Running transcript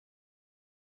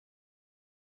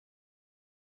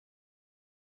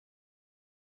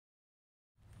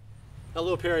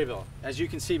Hello, Perryville. As you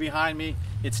can see behind me,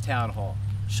 it's Town Hall.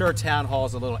 Sure, Town Hall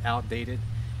is a little outdated.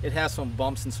 It has some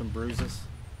bumps and some bruises,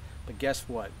 but guess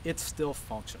what? It's still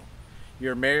functional.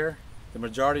 Your mayor, the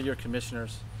majority of your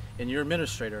commissioners, and your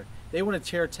administrator, they want to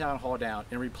tear Town Hall down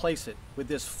and replace it with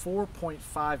this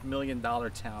 $4.5 million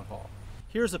Town Hall.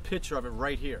 Here's a picture of it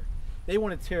right here. They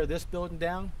want to tear this building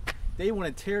down. They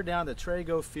want to tear down the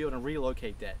Trago Field and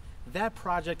relocate that. That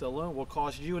project alone will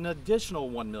cost you an additional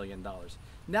 $1 million.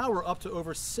 Now we're up to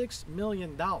over $6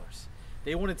 million.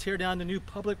 They want to tear down the new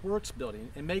Public Works building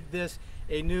and make this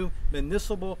a new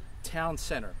municipal town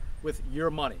center with your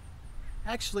money.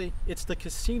 Actually, it's the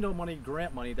casino money,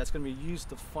 grant money, that's going to be used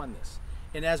to fund this.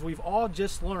 And as we've all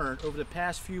just learned over the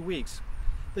past few weeks,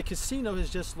 the casino has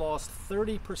just lost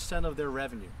 30% of their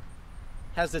revenue.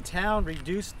 Has the town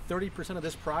reduced 30% of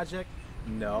this project?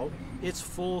 No, it's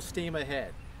full steam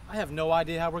ahead. I have no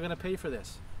idea how we're going to pay for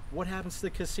this. What happens to the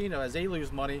casino as they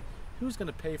lose money? Who's going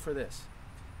to pay for this?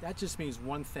 That just means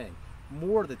one thing.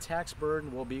 More of the tax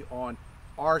burden will be on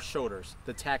our shoulders,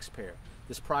 the taxpayer.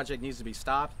 This project needs to be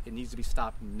stopped. It needs to be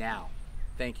stopped now.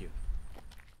 Thank you.